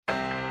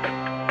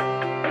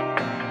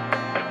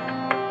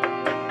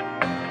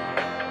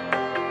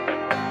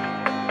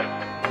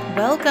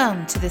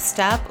Welcome to the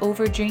Stop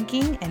Over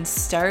Drinking and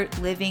Start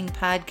Living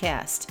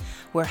podcast,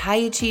 where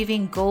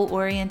high-achieving,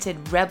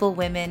 goal-oriented rebel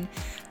women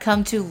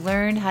come to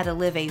learn how to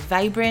live a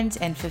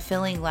vibrant and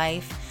fulfilling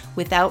life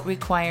without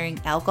requiring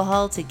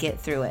alcohol to get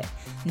through it.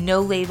 No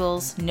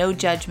labels, no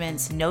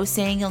judgments, no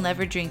saying you'll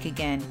never drink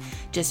again.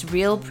 Just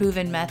real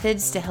proven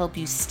methods to help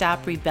you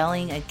stop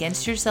rebelling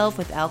against yourself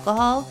with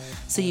alcohol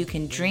so you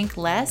can drink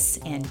less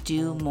and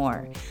do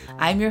more.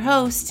 I'm your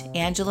host,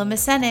 Angela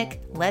Masenik.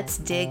 Let's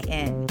dig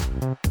in.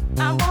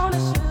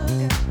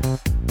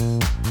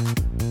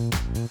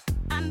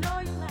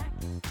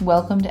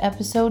 Welcome to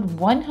episode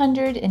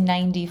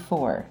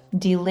 194,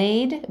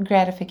 Delayed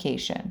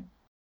Gratification.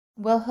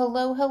 Well,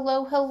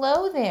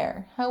 hello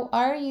there. How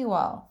are you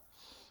all?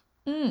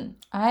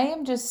 I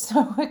am just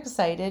so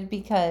excited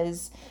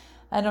because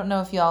I don't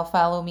know if you all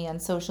follow me on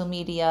social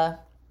media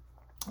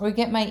or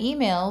get my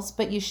emails,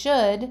 but you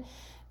should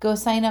go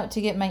sign up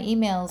to get my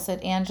emails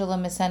at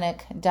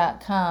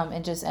angelamasenik.com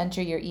and just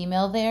enter your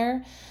email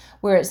there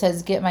where it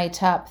says get my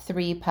top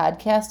 3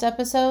 podcast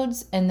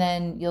episodes, and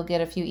then you'll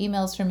get a few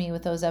emails from me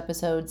with those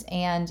episodes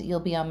and you'll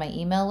be on my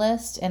email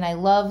list. And I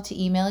love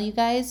to email you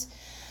guys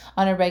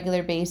on a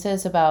regular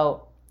basis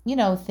about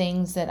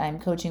things that I'm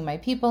coaching my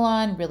people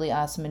on, really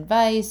awesome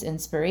advice,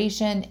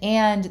 inspiration,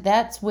 and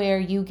that's where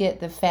you get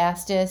the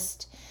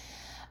fastest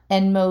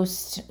and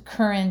most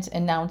current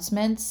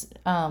announcements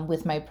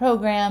with my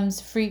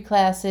programs, free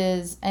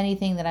classes,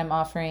 anything that I'm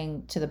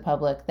offering to the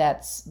public.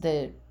 That's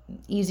the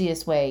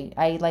easiest way.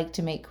 I like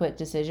to make quick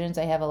decisions.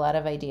 I have a lot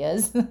of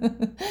ideas.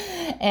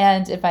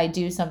 And if I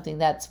do something,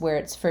 that's where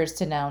it's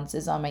first announced,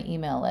 is on my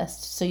email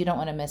list. So you don't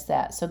want to miss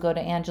that. So go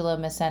to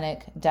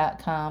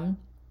angelamasenik.com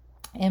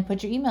and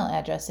put your email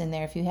address in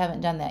there if you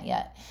haven't done that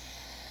yet.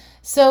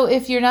 So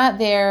if you're not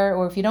there,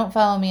 or if you don't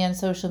follow me on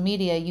social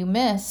media, you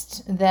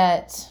missed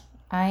that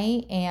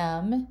I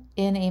am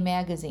in a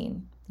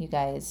magazine, you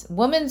guys.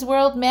 Woman's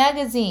World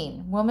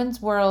magazine.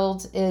 Woman's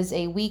World is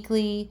a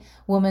weekly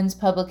women's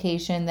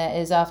publication that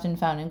is often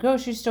found in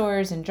grocery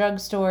stores and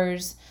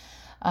drugstores,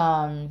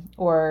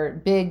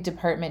 or big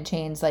department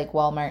chains like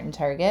Walmart and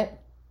Target.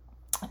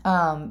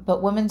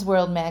 But Women's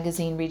World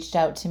magazine reached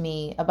out to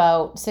me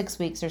about 6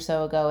 weeks or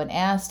so ago and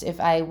asked if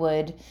I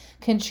would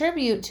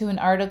contribute to an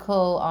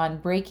article on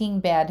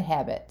breaking bad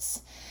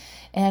habits.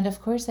 And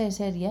of course I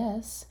said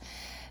yes.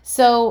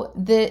 So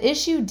the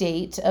issue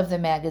date of the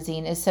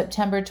magazine is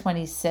September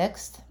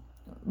 26th.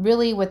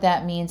 Really what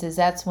that means is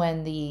that's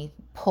when the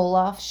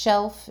pull-off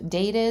shelf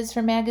date is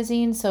for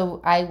magazines.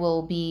 So I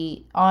will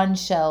be on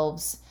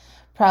shelves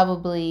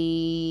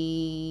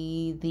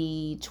probably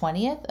the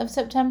 20th of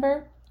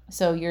September.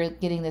 So you're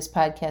getting this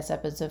podcast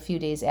episode a few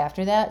days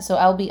after that. So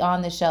I'll be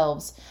on the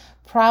shelves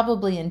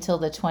probably until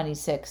the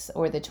 26th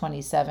or the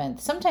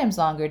 27th, sometimes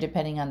longer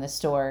depending on the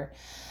store.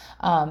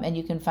 And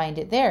you can find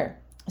it there.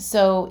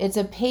 So it's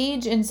a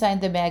page inside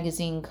the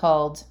magazine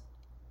called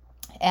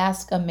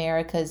Ask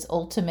America's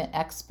Ultimate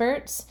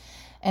Experts.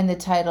 And the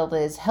title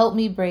is Help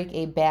Me Break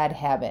a Bad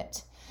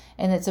Habit.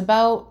 And it's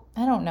about,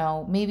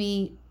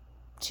 maybe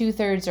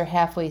 2/3 or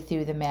halfway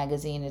through the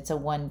magazine. It's a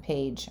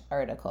 1-page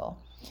article.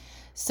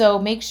 So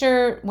make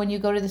sure when you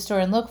go to the store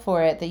and look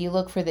for it that you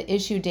look for the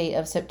issue date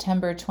of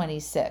September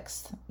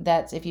 26th.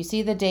 That's, if you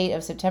see the date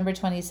of September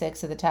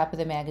 26th at the top of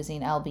the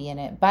magazine, I'll be in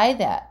it. Buy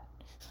that.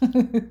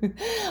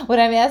 What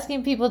I'm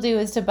asking people to do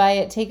is to buy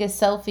it, take a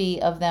selfie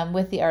of them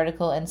with the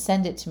article and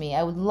send it to me.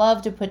 I would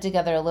love to put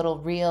together a little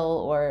reel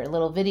or a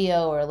little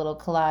video or a little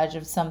collage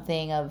of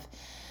something of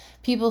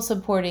people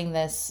supporting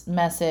this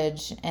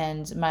message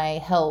and my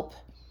help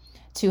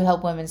to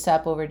help women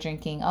stop over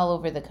drinking all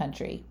over the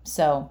country.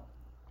 So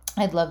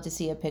I'd love to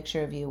see a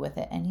picture of you with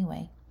it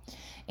anyway.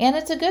 And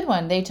it's a good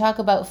one. They talk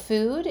about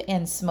food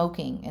and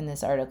smoking in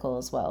this article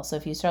as well. So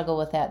if you struggle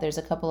with that, there's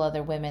a couple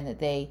other women that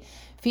they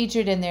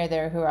featured in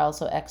there who are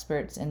also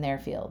experts in their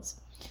fields.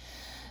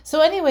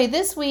 So anyway,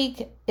 this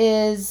week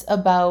is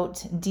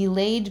about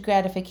delayed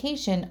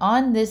gratification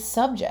on this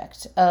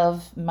subject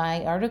of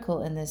my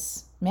article in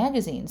this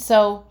magazine.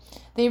 So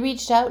they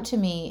reached out to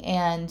me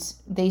and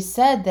they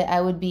said that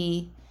I would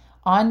be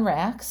on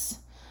racks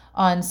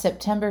on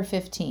September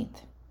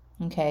 15th.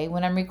 Okay,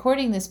 when I'm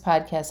recording this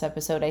podcast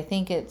episode, I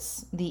think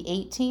it's the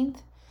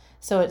 18th.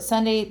 So it's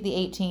Sunday the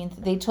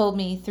 18th. They told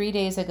me 3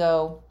 days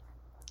ago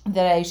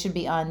that I should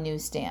be on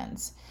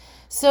newsstands.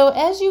 So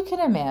as you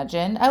can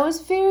imagine, I was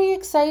very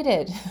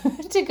excited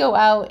to go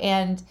out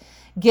and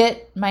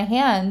get my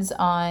hands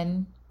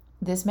on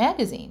this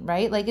magazine,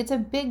 right? Like, it's a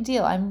big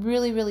deal. I'm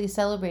really, really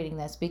celebrating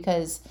this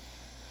because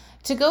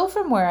to go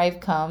from where I've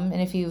come,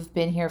 and if you've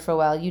been here for a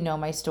while, you know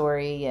my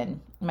story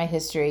and my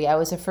history. I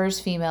was the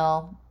first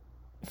female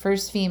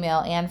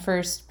and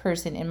first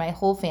person in my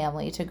whole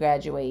family to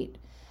graduate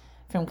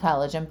from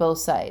college on both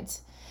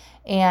sides.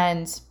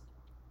 And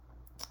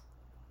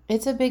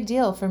it's a big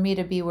deal for me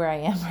to be where I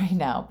am right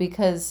now,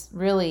 because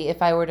really,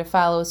 if I were to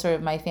follow sort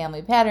of my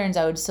family patterns,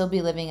 I would still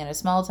be living in a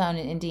small town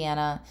in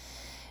Indiana.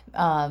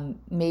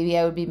 Maybe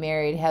I would be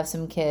married, have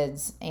some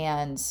kids,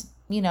 and,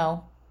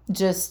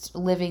 just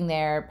living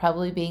there,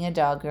 probably being a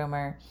dog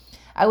groomer.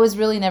 I was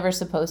really never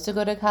supposed to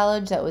go to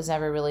college. That was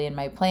never really in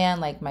my plan.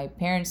 Like my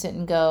parents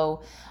didn't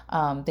go.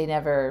 They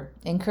never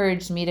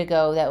encouraged me to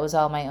go. That was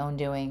all my own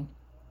doing.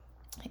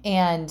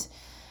 And,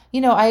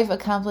 I've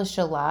accomplished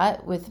a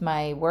lot with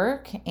my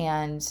work,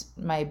 and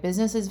my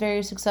business is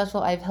very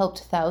successful. I've helped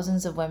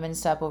thousands of women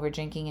stop over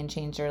drinking and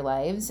change their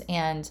lives.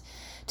 And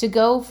to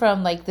go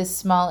from like this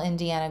small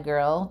Indiana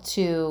girl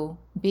to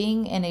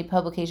being in a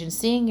publication,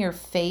 seeing your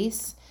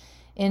face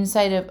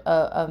inside of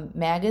a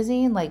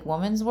magazine like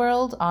Woman's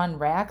World on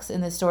racks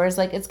in the stores,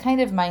 like it's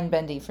kind of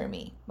mind-bending for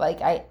me. Like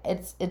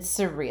it's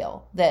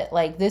surreal that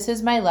like this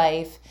is my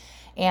life.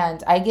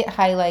 And I get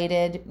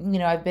highlighted.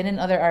 I've been in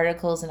other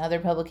articles and other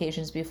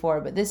publications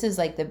before, but this is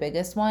like the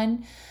biggest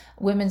one.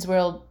 Women's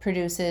World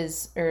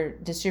produces or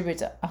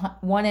distributes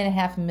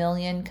 1.5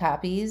 million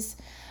copies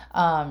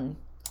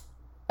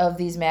of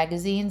these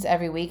magazines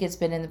every week. It's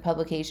been in the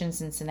publication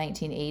since the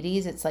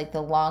 1980s. It's like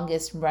the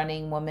longest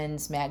running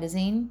women's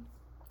magazine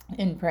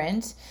in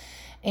print.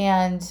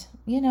 And,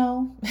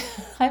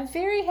 I'm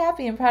very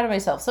happy and proud of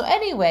myself. So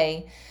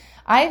anyway,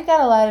 I've got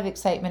a lot of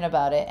excitement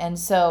about it. And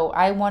so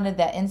I wanted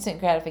that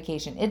instant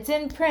gratification. It's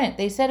in print.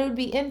 They said it would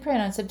be in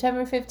print on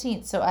September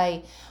 15th. So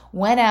I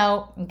went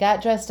out and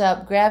got dressed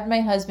up, grabbed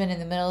my husband in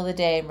the middle of the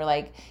day,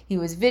 and he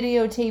was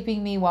videotaping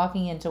me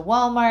walking into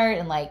Walmart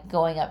and like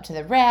going up to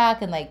the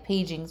rack and like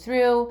paging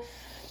through.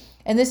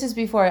 And this is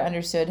before I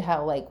understood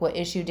how what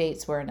issue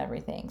dates were and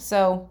everything.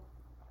 So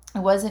I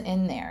wasn't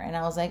in there. And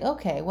I was like,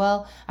 okay,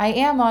 well, I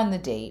am on the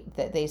date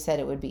that they said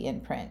it would be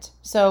in print.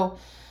 So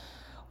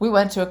we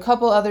went to a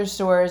couple other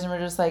stores and we're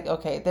just like,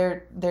 okay,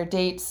 their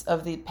dates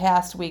of the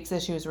past week's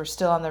issues were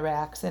still on the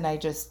racks. And I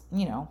just,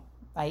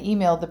 I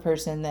emailed the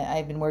person that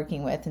I've been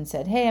working with and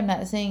said, hey, I'm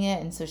not seeing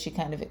it. And so she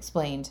kind of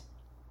explained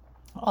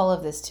all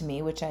of this to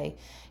me, which I,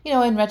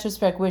 in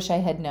retrospect, wish I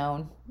had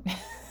known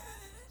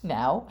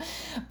now.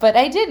 But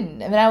I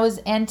didn't. I mean, I was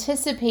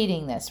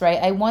anticipating this,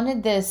 right? I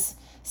wanted this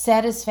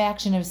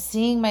satisfaction of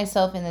seeing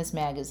myself in this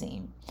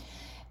magazine.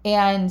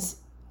 And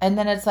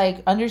then it's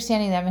like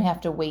understanding that I'm going to have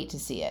to wait to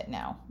see it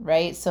now,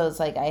 right? So it's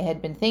like I had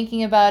been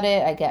thinking about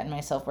it. I gotten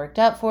myself worked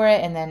up for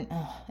it, and then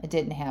it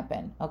didn't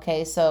happen.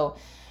 Okay, so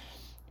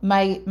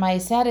my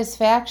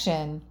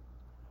satisfaction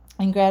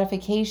and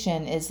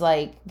gratification is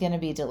going to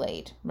be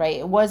delayed, right?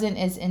 It wasn't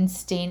as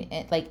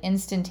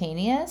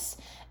instantaneous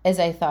as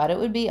I thought it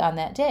would be on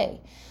that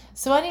day.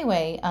 So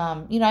anyway,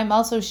 I'm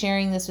also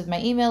sharing this with my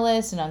email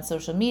list and on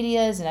social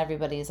medias, and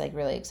everybody's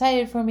really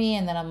excited for me.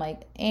 And then I'm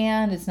like,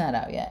 and it's not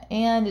out yet.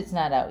 And it's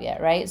not out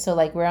yet, right? So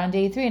we're on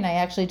day 3, and I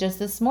actually just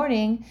this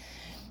morning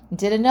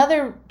did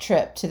another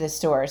trip to the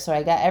store. So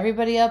I got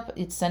everybody up.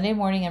 It's Sunday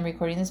morning. I'm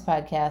recording this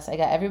podcast. I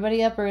got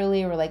everybody up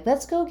early. We're like,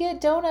 let's go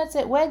get donuts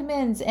at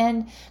Wegmans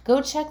and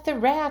go check the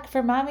rack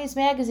for Mommy's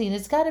magazine.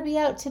 It's got to be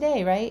out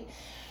today, right?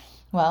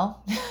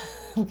 Well,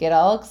 we get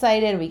all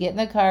excited. We get in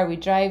the car. We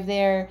drive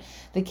there.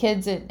 The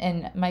kids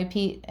and my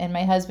Pete and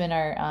my husband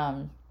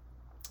are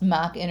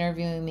mock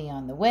interviewing me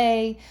on the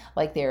way.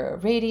 They're a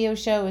radio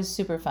show. It was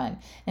super fun.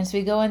 And so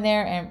we go in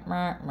there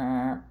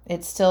and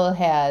it still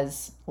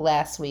has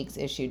last week's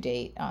issue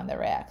date on the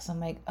rack. So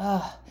I'm like,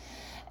 oh.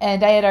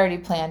 And I had already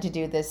planned to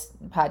do this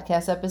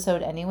podcast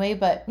episode anyway,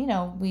 but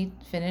we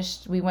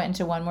finished. We went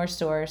into one more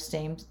store,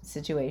 same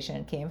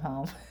situation, came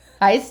home.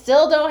 I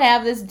still don't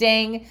have this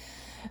dang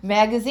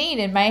magazine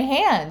in my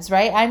hands,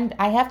 right?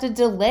 I have to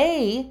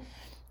delay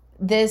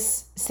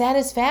this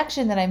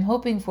satisfaction that I'm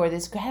hoping for,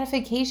 this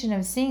gratification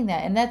of seeing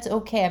that, and that's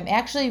okay. I'm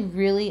actually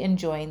really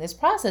enjoying this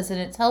process, and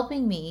it's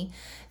helping me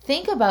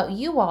think about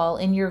you all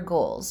and your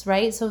goals,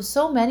 right?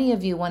 So many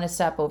of you want to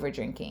stop over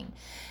drinking,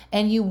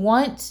 and you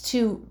want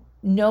to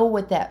know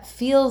what that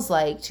feels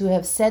like to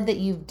have said that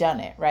you've done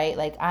it, right?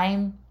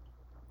 I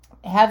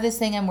have this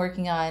thing I'm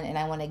working on, and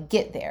I want to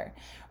get there,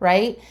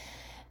 right?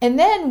 And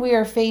then we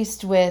are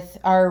faced with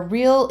our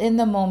real in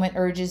the moment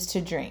urges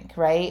to drink,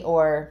 right?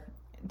 Or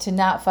to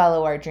not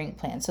follow our drink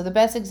plan. So the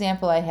best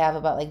example I have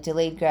about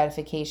delayed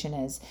gratification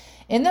is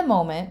in the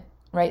moment,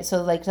 right?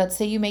 So let's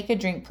say you make a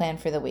drink plan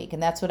for the week,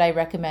 and that's what I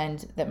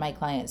recommend that my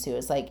clients do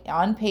is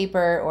on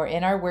paper or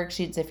in our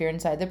worksheets if you're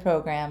inside the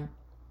program,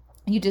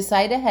 you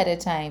decide ahead of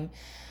time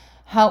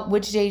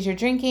which days you're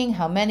drinking,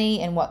 how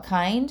many, and what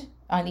kind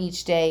on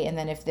each day. And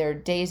then if there are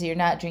days that you're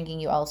not drinking,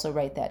 you also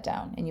write that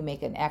down and you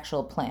make an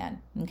actual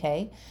plan.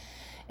 Okay.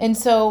 And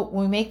so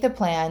we make the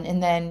plan,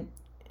 and then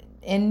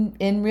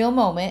in real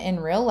moment,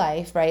 in real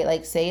life,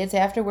 right? Say it's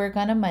after work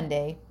on a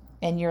Monday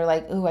and you're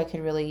like, ooh, I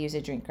could really use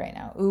a drink right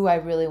now. Ooh, I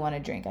really want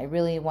to drink. I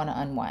really want to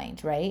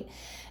unwind, right?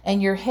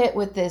 And you're hit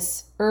with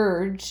this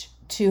urge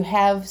to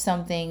have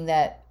something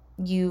that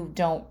you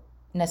don't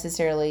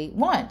necessarily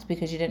want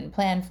because you didn't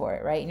plan for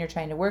it, right? And you're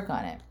trying to work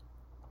on it.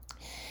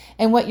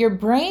 And what your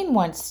brain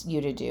wants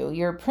you to do,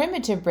 your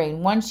primitive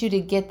brain wants you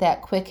to get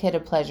that quick hit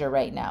of pleasure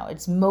right now.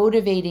 It's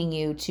motivating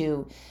you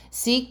to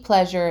seek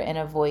pleasure and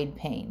avoid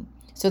pain.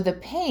 So the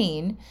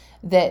pain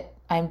that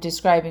I'm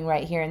describing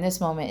right here in this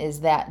moment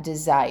is that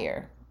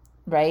desire,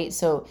 right?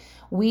 So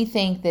we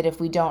think that if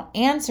we don't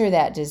answer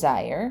that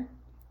desire,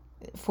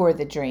 for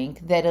the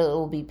drink that it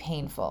will be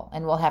painful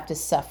and we'll have to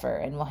suffer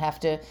and we'll have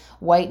to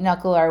white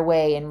knuckle our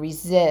way and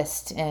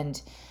resist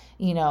and,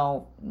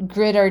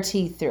 grit our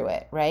teeth through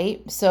it,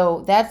 right?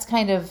 So that's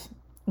kind of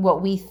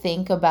what we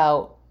think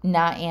about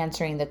not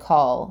answering the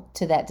call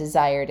to that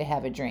desire to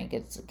have a drink.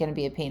 It's going to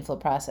be a painful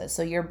process.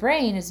 So your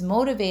brain is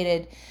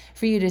motivated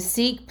for you to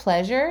seek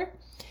pleasure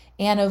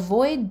and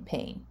avoid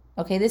pain.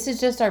 Okay, this is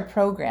just our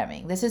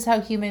programming. This is how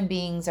human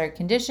beings are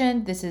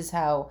conditioned. This is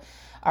how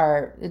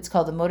it's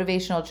called the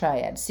motivational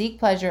triad. Seek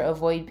pleasure,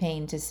 avoid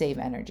pain to save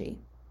energy.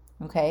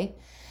 Okay?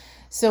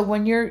 So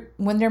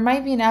when there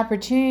might be an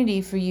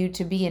opportunity for you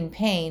to be in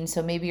pain,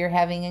 so maybe you're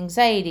having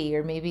anxiety,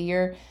 or maybe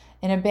you're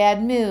in a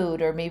bad mood,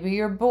 or maybe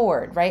you're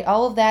bored, right?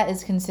 All of that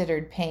is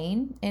considered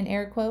pain in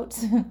air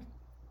quotes.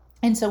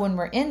 And so when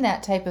we're in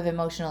that type of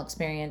emotional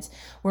experience,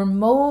 we're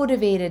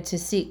motivated to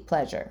seek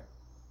pleasure.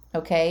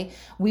 Okay?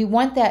 We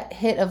want that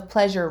hit of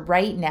pleasure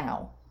right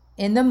now,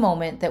 in the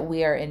moment that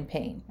we are in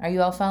pain. Are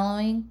you all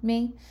following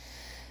me?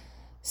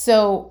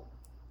 So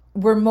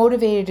we're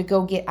motivated to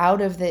go get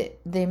out of the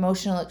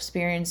emotional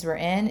experience we're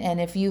in. And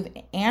if you've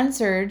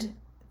answered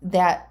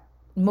that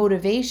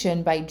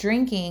motivation by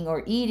drinking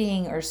or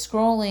eating or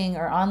scrolling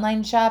or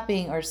online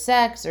shopping or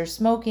sex or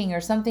smoking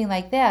or something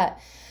like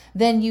that,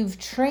 then you've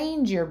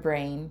trained your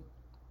brain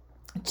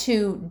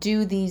to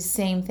do these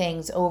same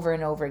things over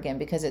and over again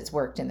because it's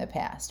worked in the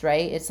past,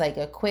 right? It's like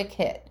a quick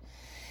hit.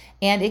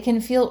 And it can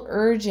feel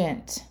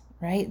urgent,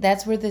 right?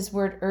 That's where this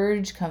word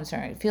urge comes from.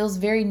 It feels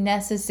very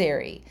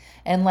necessary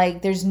and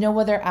like there's no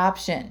other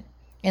option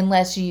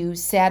unless you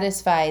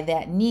satisfy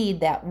that need,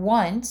 that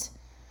want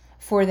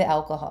for the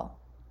alcohol,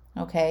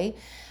 okay?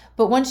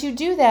 But once you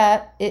do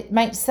that, it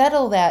might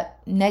settle that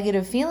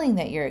negative feeling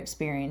that you're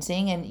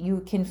experiencing and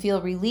you can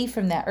feel relief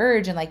from that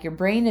urge and like your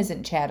brain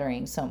isn't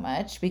chattering so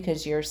much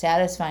because you're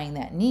satisfying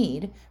that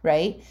need,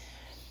 right?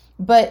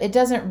 But it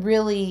doesn't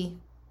really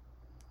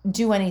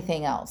do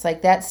anything else.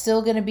 Like that's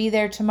still going to be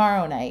there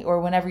tomorrow night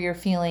or whenever you're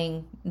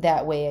feeling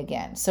that way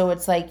again. So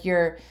it's like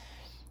you're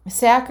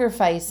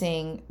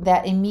sacrificing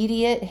that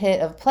immediate hit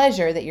of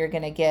pleasure that you're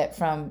going to get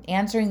from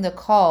answering the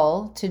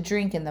call to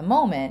drink in the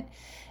moment.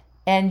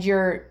 And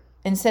you're,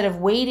 instead of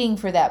waiting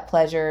for that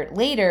pleasure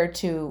later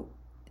to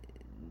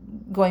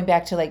going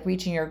back to like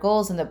reaching your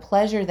goals and the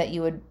pleasure that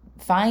you would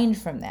find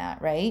from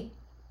that, right?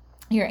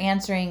 You're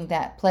answering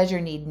that pleasure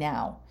need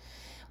now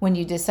when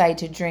you decide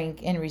to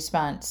drink in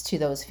response to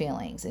those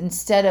feelings,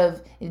 instead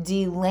of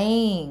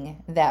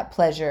delaying that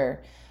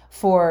pleasure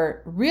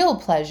for real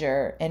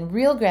pleasure and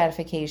real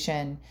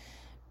gratification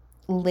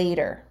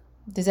later.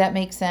 Does that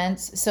make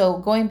sense? So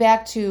going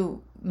back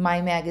to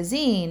my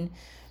magazine,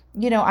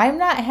 I'm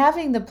not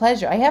having the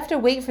pleasure. I have to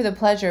wait for the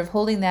pleasure of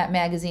holding that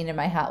magazine in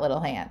my hot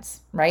little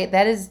hands, right?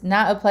 That is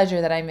not a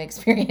pleasure that I'm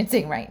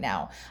experiencing right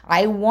now.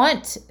 I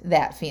want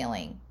that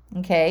feeling.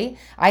 Okay,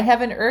 I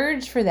have an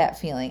urge for that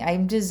feeling.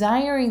 I'm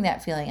desiring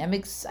that feeling. I'm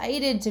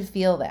excited to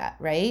feel that,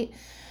 right?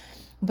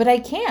 But I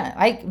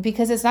can't,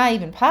 because it's not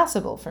even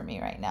possible for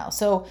me right now.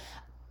 So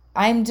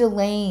I'm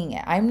delaying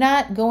it. I'm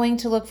not going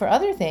to look for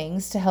other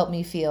things to help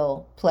me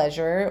feel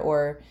pleasure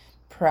or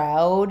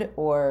proud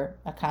or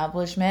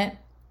accomplishment.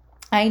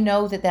 I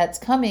know that that's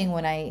coming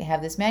when I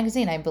have this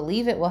magazine. I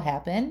believe it will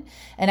happen,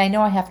 and I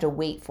know I have to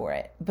wait for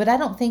it. But I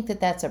don't think that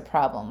that's a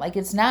problem. Like,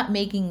 it's not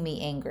making me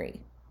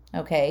angry.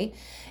 Okay.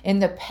 In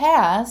the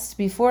past,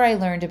 before I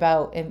learned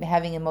about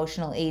having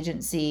emotional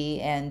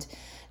agency and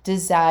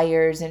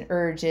desires and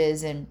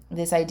urges and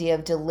this idea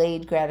of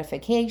delayed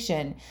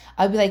gratification,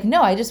 I'd be like,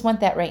 no, I just want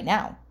that right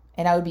now.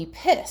 And I would be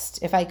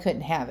pissed if I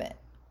couldn't have it.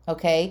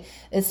 Okay.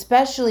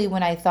 Especially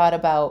when I thought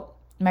about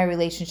my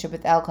relationship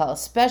with alcohol,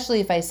 especially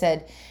if I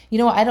said, I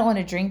don't want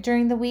to drink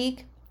during the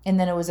week. And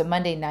then it was a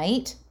Monday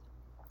night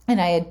and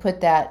I had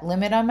put that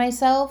limit on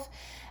myself.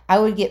 I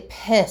would get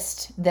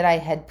pissed that I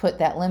had put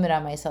that limit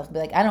on myself and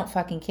be like, I don't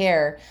fucking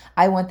care.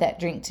 I want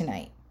that drink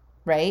tonight,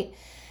 right?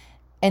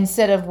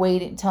 Instead of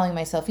telling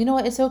myself, you know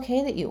what, it's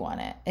okay that you want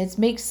it. It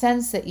makes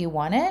sense that you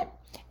want it.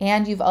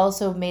 And you've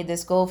also made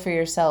this goal for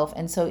yourself.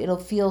 And so it'll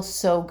feel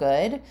so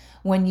good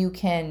when you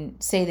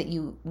can say that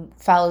you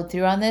followed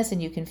through on this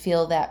and you can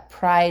feel that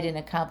pride and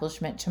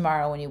accomplishment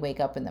tomorrow when you wake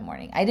up in the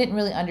morning. I didn't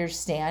really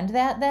understand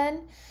that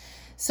then.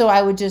 So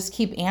I would just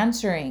keep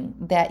answering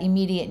that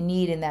immediate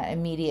need and that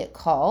immediate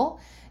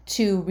call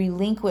to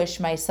relinquish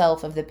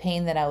myself of the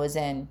pain that I was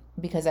in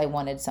because I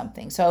wanted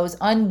something. So I was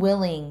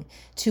unwilling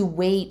to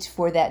wait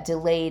for that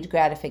delayed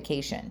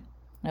gratification,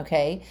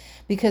 okay?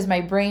 Because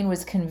my brain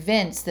was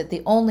convinced that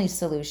the only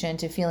solution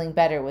to feeling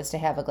better was to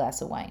have a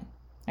glass of wine.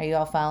 Are you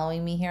all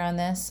following me here on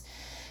this?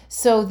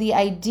 So the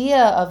idea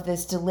of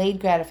this delayed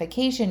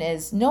gratification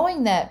is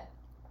knowing that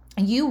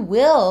you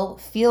will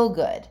feel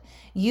good.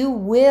 You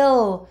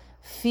will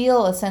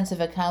feel a sense of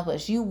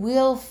accomplishment. You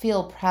will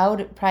feel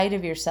pride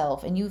of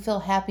yourself and you feel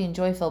happy and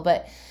joyful.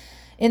 But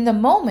in the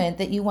moment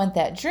that you want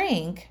that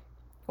drink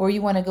or you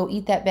want to go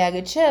eat that bag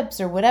of chips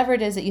or whatever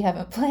it is that you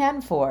haven't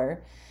planned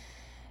for,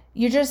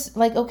 you're just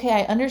like, okay,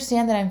 I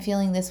understand that I'm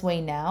feeling this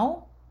way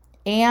now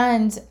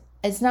and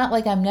it's not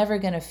like I'm never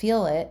going to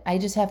feel it. I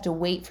just have to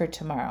wait for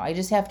tomorrow. I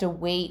just have to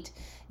wait,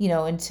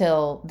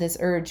 until this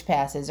urge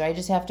passes, or I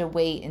just have to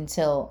wait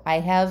until I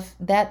have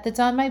that's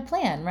on my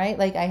plan, right?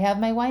 Like I have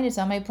my wine, it's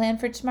on my plan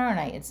for tomorrow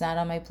night. It's not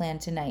on my plan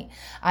tonight.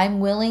 I'm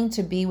willing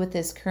to be with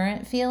this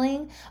current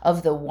feeling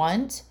of the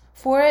want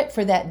for it,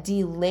 for that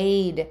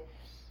delayed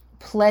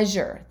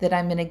pleasure that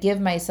I'm going to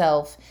give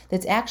myself.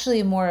 That's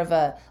actually more of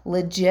a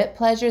legit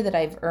pleasure that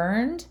I've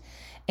earned.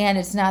 And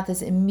it's not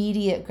this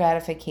immediate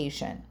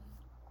gratification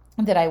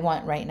that I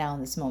want right now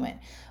in this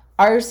moment.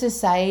 Our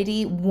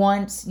society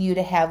wants you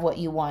to have what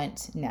you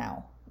want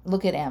now.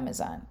 Look at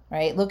Amazon,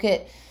 right? Look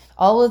at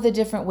all of the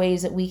different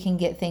ways that we can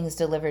get things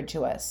delivered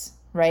to us,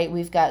 right?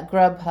 We've got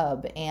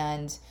Grubhub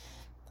and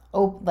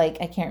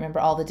I can't remember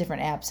all the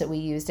different apps that we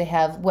use to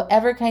have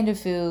whatever kind of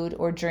food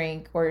or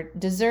drink or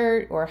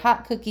dessert or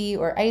hot cookie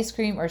or ice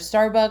cream or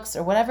Starbucks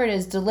or whatever it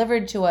is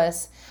delivered to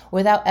us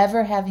without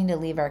ever having to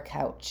leave our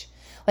couch.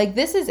 Like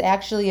this is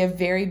actually a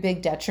very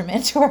big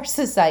detriment to our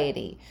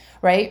society,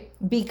 right?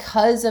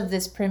 Because of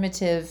this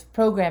primitive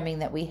programming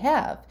that we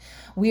have.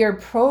 We are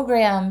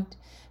programmed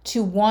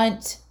to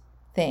want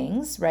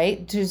things,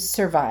 right? To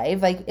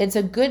survive. Like it's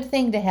a good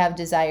thing to have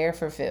desire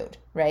for food,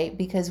 right?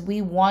 Because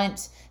we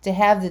want to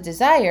have the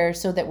desire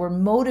so that we're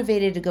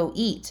motivated to go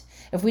eat.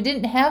 If we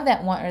didn't have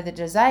that want or the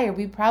desire,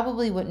 we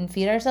probably wouldn't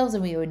feed ourselves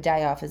and we would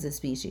die off as a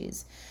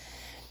species.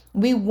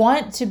 We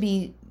want to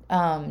be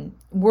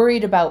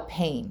worried about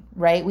pain,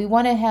 right? We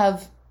want to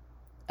have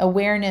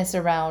awareness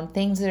around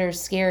things that are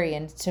scary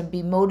and to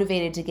be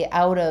motivated to get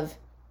out of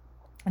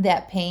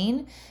that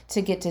pain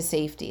to get to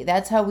safety.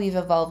 That's how we've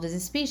evolved as a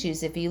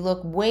species. If you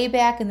look way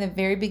back in the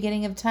very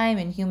beginning of time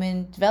in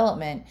human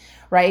development,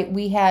 right,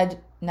 we had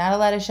not a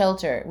lot of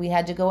shelter. We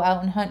had to go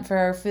out and hunt for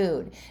our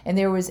food, and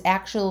there was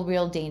actual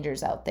real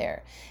dangers out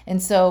there.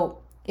 And so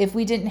if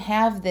we didn't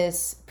have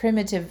this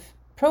primitive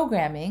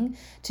programming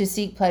to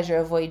seek pleasure,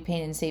 avoid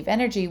pain, and save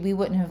energy, we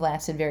wouldn't have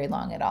lasted very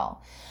long at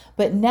all.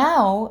 But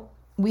now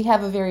we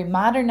have a very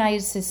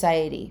modernized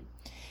society,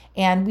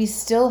 and we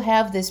still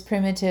have this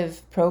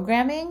primitive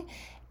programming,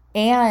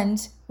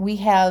 and we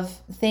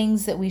have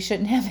things that we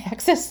shouldn't have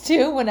access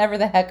to whenever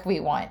the heck we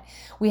want.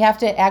 We have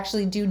to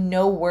actually do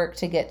no work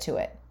to get to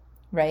it,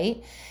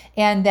 right?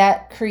 And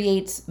that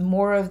creates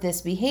more of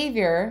this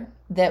behavior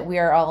that we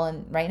are all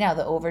in right now,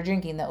 the over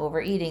drinking, the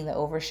overeating, the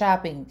over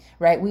shopping,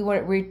 right?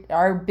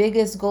 Our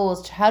biggest goal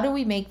is how do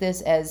we make this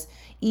as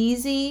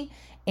easy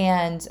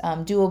and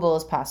doable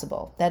as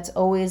possible? That's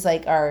always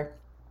like our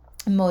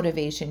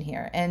motivation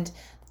here. And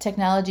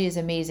technology is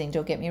amazing.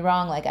 Don't get me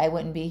wrong. Like I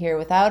wouldn't be here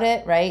without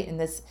it, right? And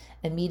this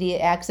immediate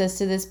access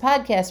to this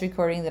podcast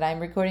recording that I'm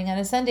recording on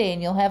a Sunday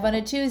and you'll have on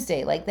a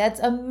Tuesday. Like that's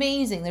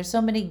amazing. There's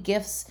so many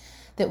gifts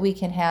that we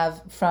can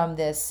have from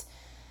this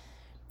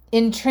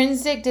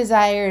intrinsic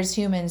desire as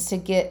humans to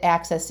get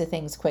access to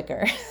things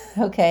quicker,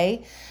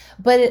 okay?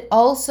 But it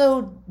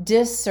also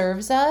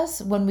disserves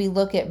us when we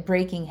look at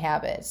breaking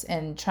habits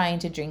and trying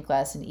to drink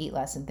less and eat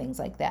less and things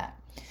like that.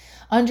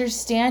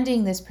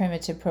 Understanding this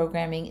primitive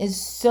programming is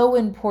so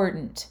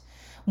important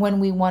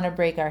when we want to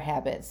break our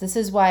habits. This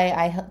is why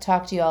I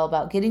talk to you all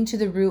about getting to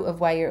the root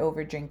of why you're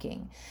over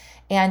drinking.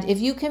 And if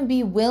you can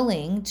be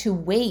willing to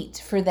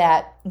wait for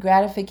that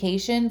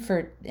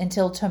gratification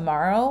until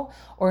tomorrow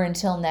or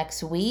until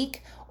next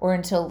week or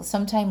until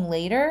sometime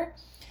later,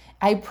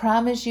 I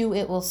promise you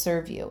it will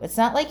serve you. It's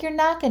not like you're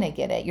not going to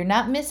get it. You're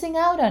not missing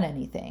out on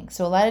anything.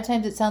 So a lot of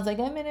times it sounds like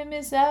I'm going to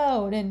miss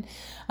out and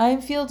I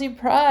feel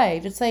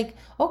deprived. It's like,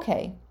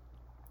 okay.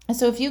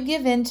 So if you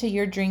give in to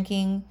your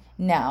drinking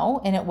now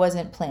and it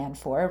wasn't planned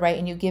for, right?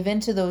 And you give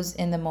in to those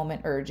in the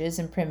moment urges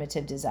and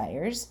primitive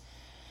desires,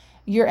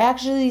 you're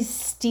actually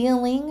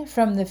stealing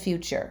from the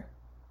future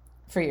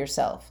for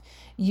yourself.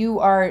 You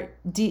are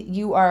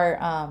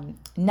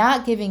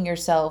not giving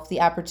yourself the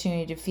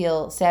opportunity to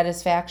feel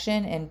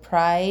satisfaction and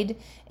pride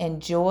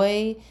and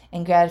joy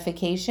and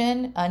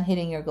gratification on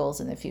hitting your goals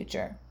in the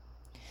future.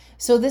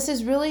 So this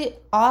is really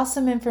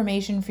awesome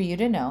information for you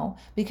to know,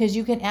 because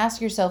you can ask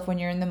yourself when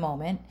you're in the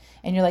moment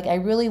and you're like, I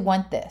really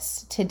want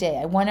this today.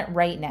 I want it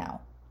right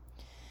now.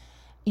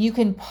 You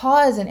can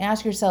pause and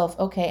ask yourself,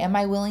 okay, am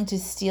I willing to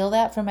steal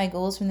that from my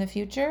goals from the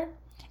future?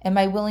 Am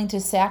I willing to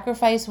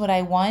sacrifice what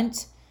I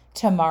want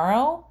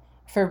tomorrow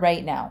for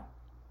right now?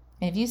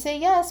 And if you say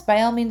yes,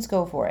 by all means,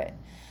 go for it.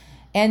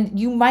 And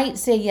you might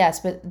say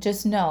yes, but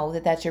just know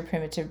that that's your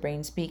primitive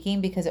brain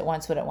speaking, because it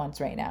wants what it wants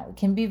right now. It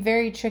can be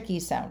very tricky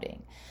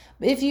sounding.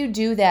 If you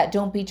do that,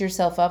 don't beat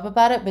yourself up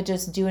about it, but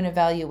just do an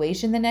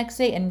evaluation the next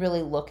day and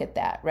really look at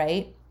that,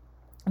 right?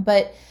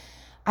 But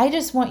I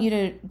just want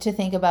you to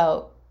think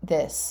about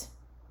this.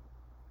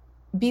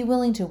 Be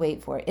willing to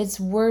wait for it. It's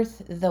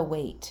worth the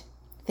wait.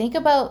 Think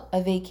about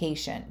a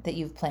vacation that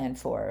you've planned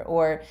for,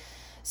 or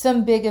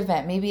some big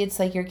event. Maybe it's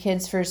like your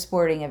kid's first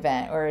sporting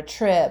event, or a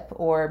trip,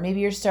 or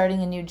maybe you're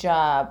starting a new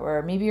job,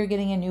 or maybe you're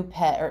getting a new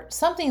pet, or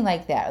something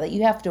like that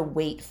you have to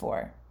wait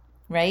for,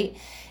 right?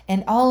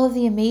 And all of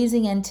the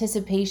amazing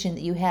anticipation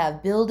that you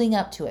have building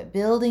up to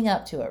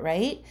it,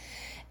 right?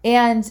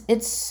 And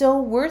it's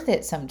so worth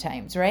it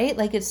sometimes, right?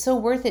 Like it's so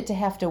worth it to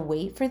have to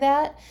wait for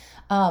that.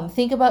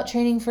 Think about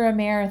training for a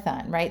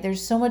marathon, right?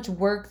 There's so much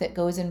work that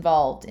goes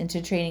involved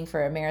into training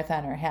for a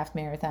marathon or a half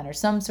marathon or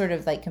some sort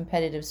of like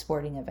competitive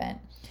sporting event.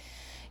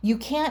 You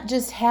can't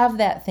just have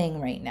that thing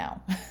right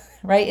now,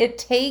 right? It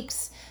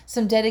takes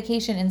some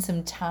dedication and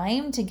some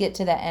time to get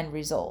to that end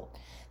result.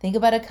 Think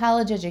about a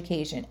college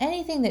education,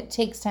 anything that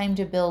takes time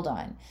to build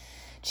on.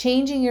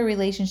 Changing your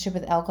relationship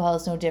with alcohol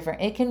is no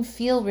different. It can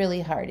feel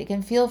really hard. It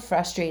can feel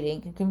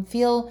frustrating. It can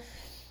feel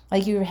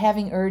like you're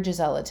having urges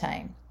all the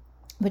time.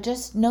 But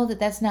just know that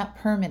that's not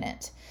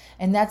permanent.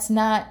 And that's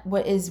not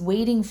what is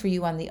waiting for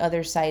you on the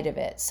other side of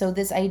it. So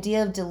this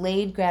idea of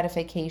delayed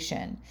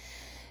gratification,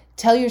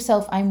 tell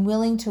yourself, I'm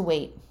willing to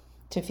wait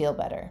to feel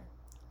better.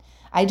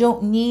 I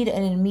don't need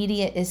an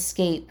immediate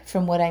escape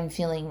from what I'm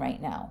feeling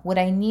right now. What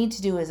I need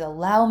to do is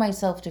allow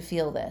myself to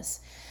feel this.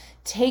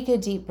 Take a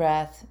deep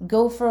breath,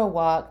 go for a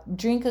walk,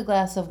 drink a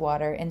glass of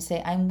water, and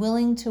say, I'm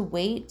willing to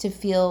wait to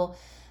feel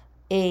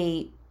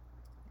a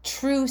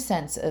true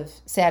sense of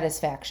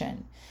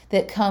satisfaction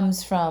that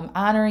comes from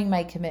honoring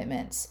my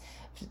commitments,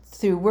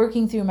 through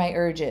working through my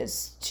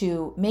urges,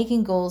 to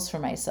making goals for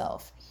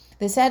myself.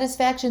 The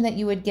satisfaction that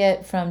you would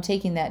get from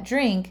taking that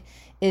drink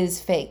is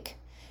fake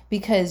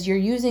because you're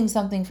using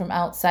something from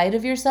outside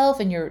of yourself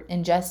and you're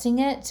ingesting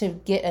it to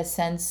get a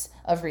sense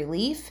of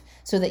relief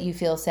so that you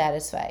feel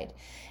satisfied.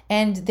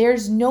 And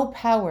there's no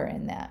power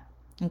in that,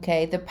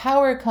 okay? The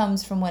power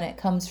comes from when it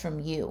comes from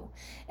you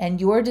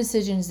and your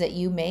decisions that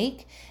you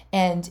make,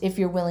 and if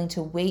you're willing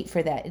to wait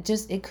for that.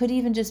 It could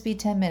even just be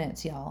 10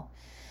 minutes, y'all.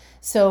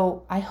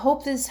 So I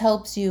hope this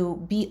helps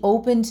you be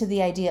open to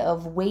the idea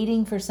of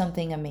waiting for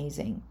something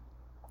amazing.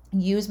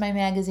 Use my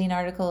magazine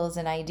article as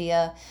an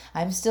idea.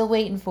 I'm still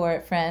waiting for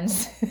it,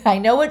 friends. I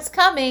know it's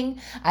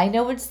coming. I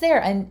know it's there.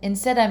 And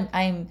instead,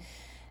 I'm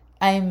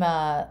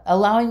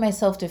allowing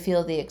myself to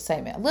feel the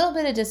excitement, a little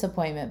bit of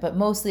disappointment, but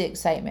mostly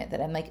excitement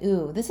that I'm like,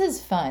 ooh, this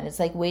is fun. It's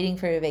like waiting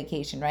for a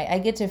vacation, right? I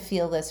get to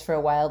feel this for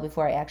a while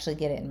before I actually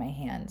get it in my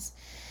hands.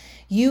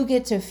 You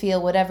get to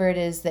feel whatever it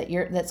is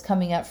that's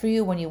coming up for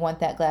you when you want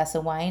that glass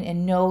of wine,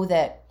 and know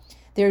that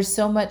there's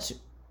so much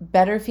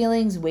better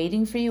feelings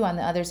waiting for you on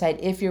the other side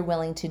if you're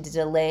willing to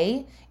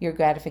delay your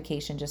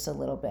gratification just a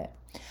little bit.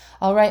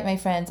 All right, my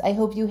friends, I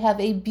hope you have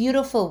a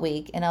beautiful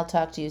week, and I'll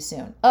talk to you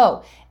soon.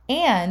 Oh,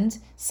 and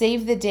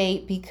save the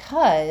date,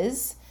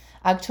 because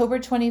October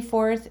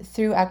 24th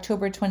through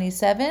October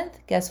 27th,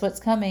 guess what's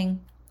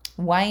coming?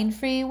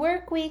 Wine-free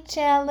work week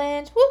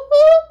challenge.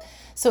 Woo-hoo!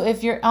 So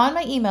if you're on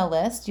my email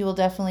list, you will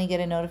definitely get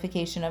a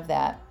notification of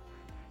that.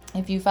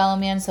 If you follow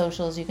me on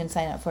socials, you can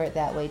sign up for it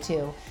that way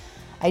too.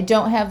 I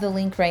don't have the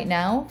link right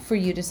now for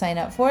you to sign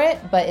up for it,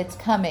 but it's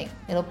coming.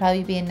 It'll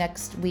probably be in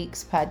next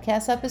week's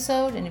podcast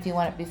episode. And if you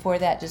want it before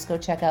that, just go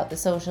check out the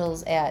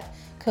socials at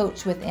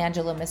Coach with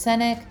Angela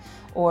Masenik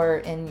or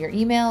in your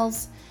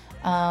emails.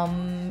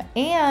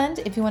 And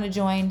if you want to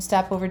join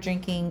Stop Over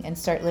Drinking and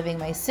Start Living,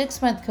 my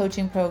 6-month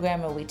coaching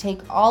program, where we take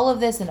all of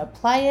this and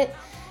apply it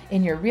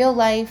in your real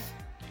life,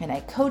 and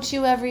I coach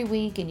you every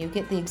week, and you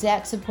get the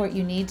exact support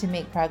you need to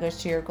make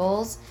progress to your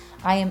goals,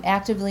 I am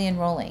actively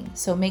enrolling.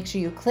 So make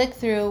sure you click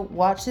through,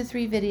 watch the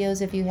 3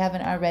 videos if you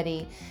haven't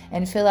already,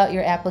 and fill out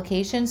your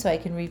application so I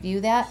can review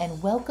that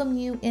and welcome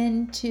you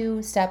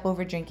into Stop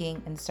Over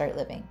Drinking and Start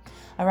Living.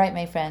 All right,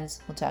 my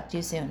friends, we'll talk to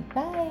you soon.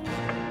 Bye.